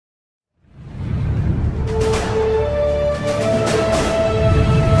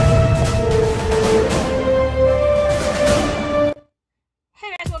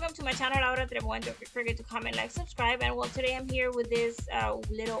everyone. Don't forget to comment, like, subscribe. And well, today I'm here with this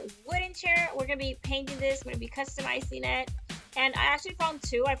little wooden chair. We're going to be painting this. I'm going to be customizing it. And I actually found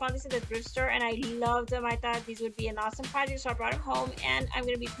two. I found this at the thrift store and I loved them. I thought these would be an awesome project, so I brought them home. And I'm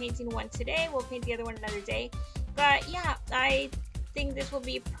going to be painting one today. We'll paint the other one another day. But yeah, I think this will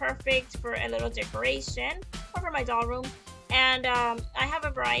be perfect for a little decoration or for my doll room. And I have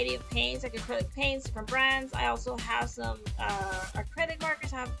a variety of paints, like acrylic paints, different brands. I also have some acrylic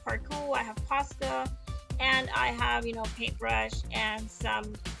markers. I have Parkour, I have Posca, and I have, you know, paintbrush and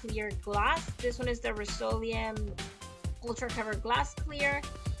some clear glass. This one is the Rust-Oleum Ultra Cover Glass Clear,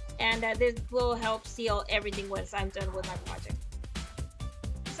 and this will help seal everything once I'm done with my project.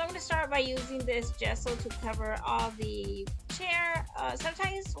 So I'm going to start by using this gesso to cover all the chair.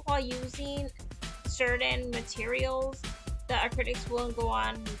 Sometimes while using certain materials, the acrylics won't go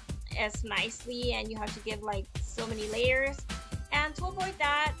on as nicely and you have to give like so many layers, and to avoid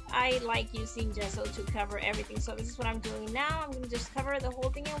that I like using gesso to cover everything. So this is what I'm doing now. I'm going to just cover the whole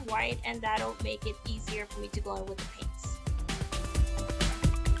thing in white, and that'll make it easier for me to go in with the paints.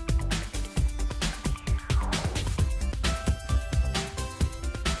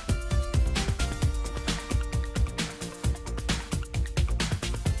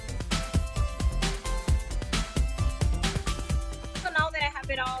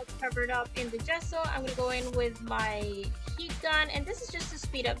 It all covered up in the gesso. I'm going to go in with my heat gun, and this is just to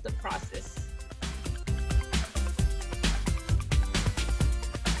speed up the process.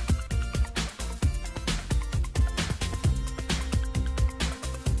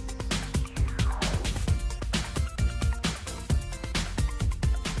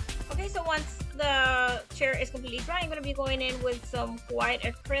 Okay, so once the chair is completely dry, I'm going to be going in with some white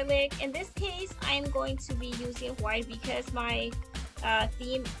acrylic. In this case, I'm going to be using white because my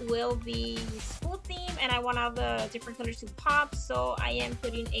theme will be school theme and I want all the different colors to pop, so I am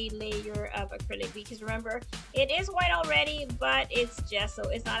putting a layer of acrylic because remember, it is white already, but it's gesso,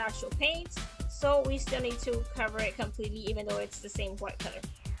 it's not actual paint, so we still need to cover it completely even though it's the same white color.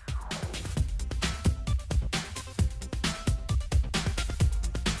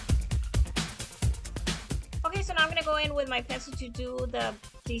 Okay, so now I'm going to go in with my pencil to do the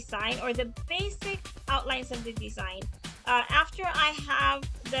design or the basic outlines of the design. After I have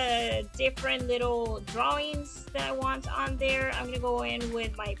the different little drawings that I want on there, I'm going to go in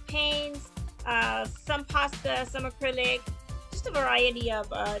with my paints, some pasta, some acrylic, just a variety of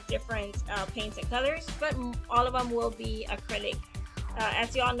different paints and colors, but all of them will be acrylic.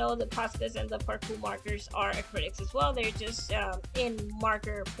 As you all know, the pastas and the Parkour markers are acrylics as well. They're just in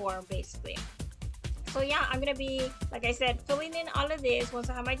marker form basically. So yeah, I'm going to be, like I said, filling in all of this once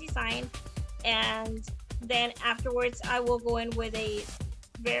I have my design, and then afterwards I will go in with a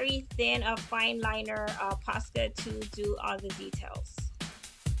very thin fine liner Posca to do all the details.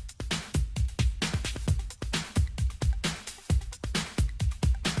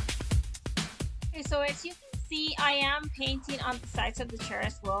 Okay, so as you can see, I am painting on the sides of the chair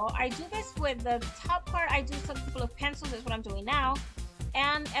as well. I do this with the top part. I do some couple of pencils, that's what I'm doing now,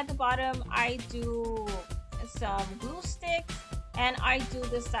 and at the bottom I do some glue sticks. And I do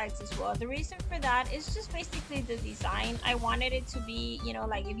the sides as well. The reason for that is just basically the design. I wanted it to be, you know,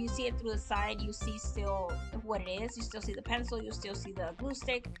 like if you see it through the side, you see still what it is. You still see the pencil, you still see the glue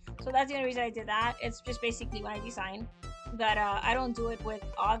stick. So that's the only reason I did that. It's just basically my design. But I don't do it with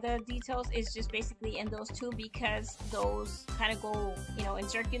all the details. It's just basically in those two because those kind of go, you know, in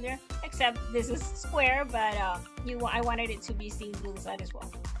circular. Except this is square, but I wanted it to be seen through the side as well.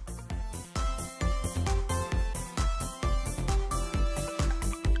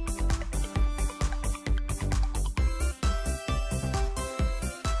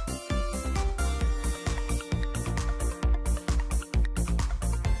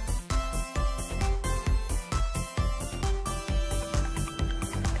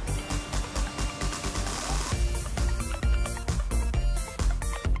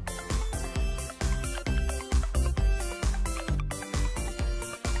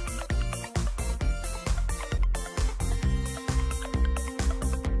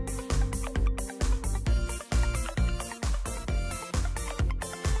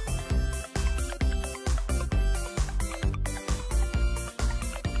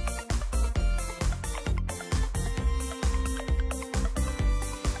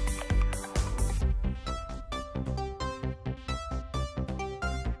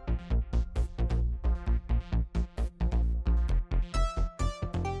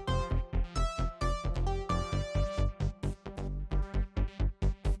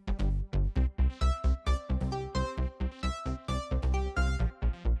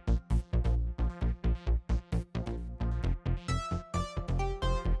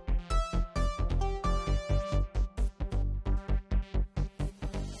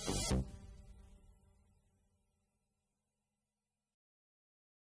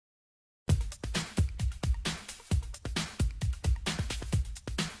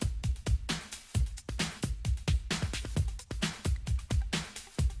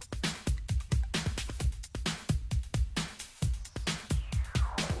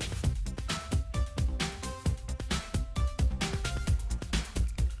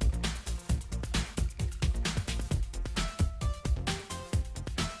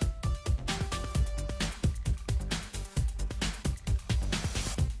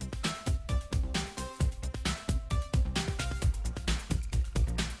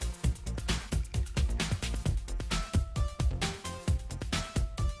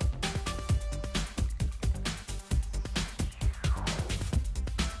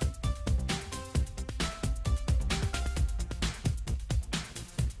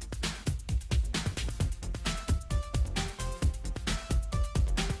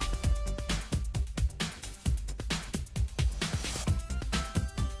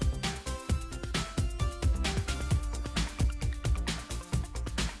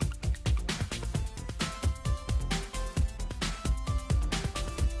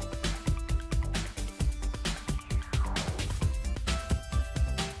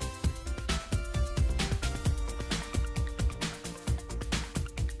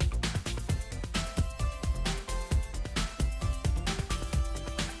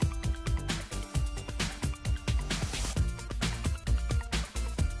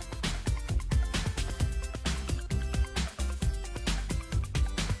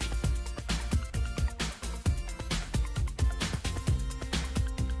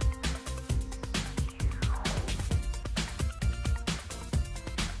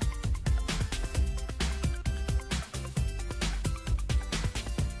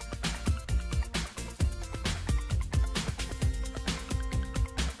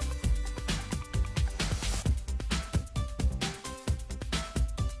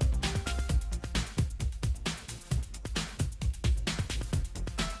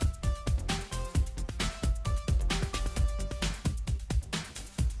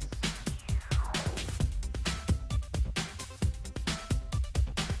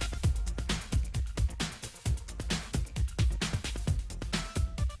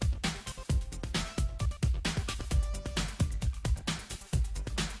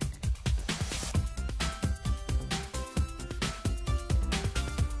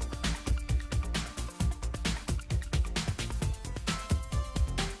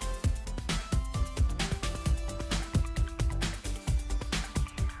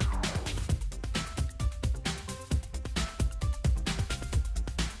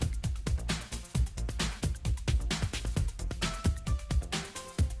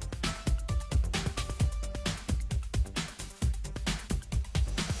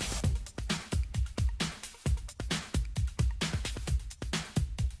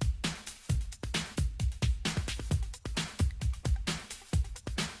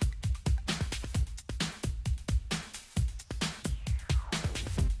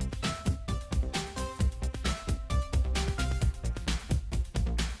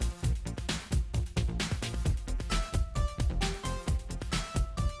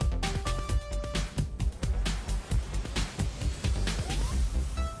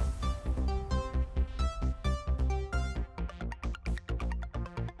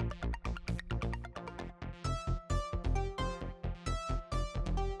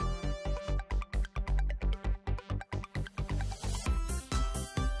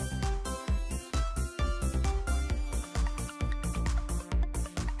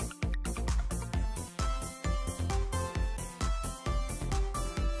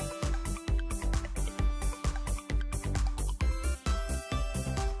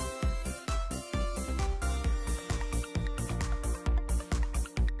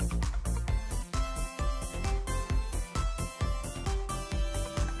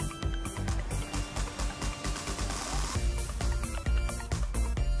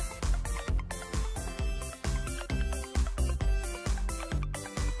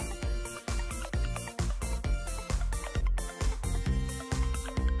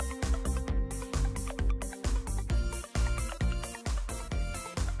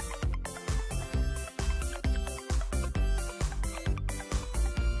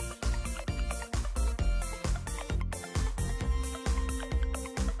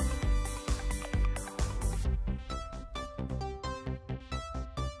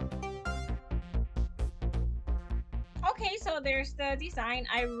 Okay, so there's the design.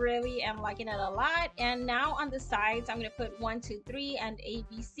 I really am liking it a lot. And now on the sides, I'm gonna put 1, 2, 3 and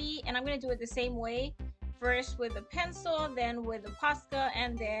ABC, and I'm gonna do it the same way. First with a pencil, then with a Posca,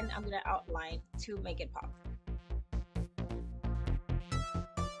 and then I'm gonna outline to make it pop.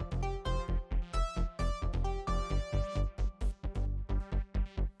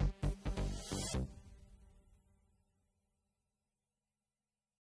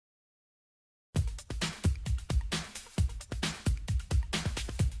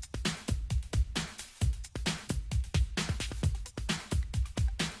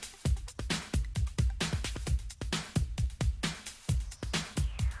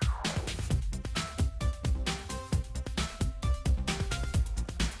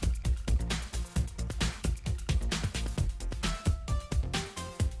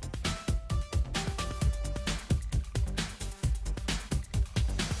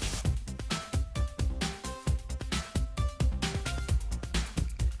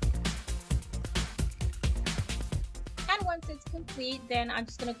 Once it's complete, then I'm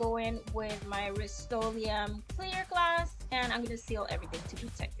just gonna go in with my Rust-Oleum clear glass and I'm gonna seal everything to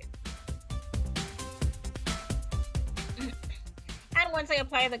protect it. And once I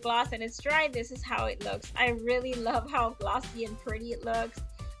apply the gloss and it's dry, this is how it looks. I really love how glossy and pretty it looks.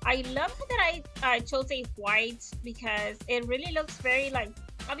 I love that I chose a white because it really looks very like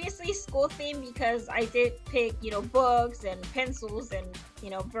obviously school theme, because I did pick, you know, books and pencils and, you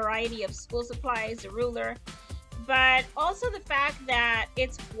know, variety of school supplies, a ruler. But also the fact that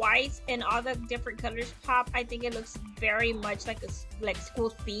it's white and all the different colors pop, I think it looks very much like a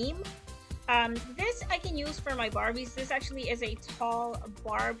school theme. This I can use for my Barbies. This actually is a tall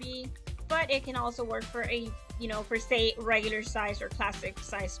Barbie, but it can also work for a, you know, for say regular size or classic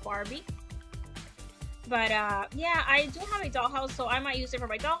size Barbie. But yeah, I do have a dollhouse, so I might use it for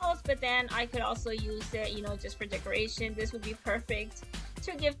my dollhouse, but then I could also use it, you know, just for decoration. This would be perfect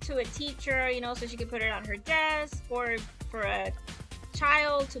to give to a teacher, you know, so she can put it on her desk, or for a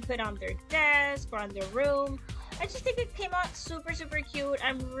child to put on their desk or on their room. I just think it came out super cute.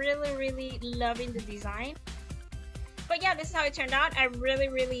 I'm really loving the design. But yeah, this is how it turned out. I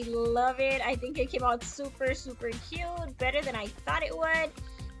really love it. I think it came out super cute, better than I thought it would.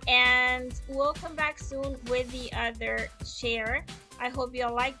 And we'll come back soon with the other chair. I hope you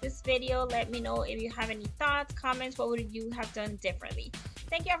all like this video. Let me know if you have any thoughts, comments, what would you have done differently.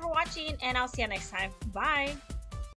 Thank you all for watching, and I'll see you next time. Bye!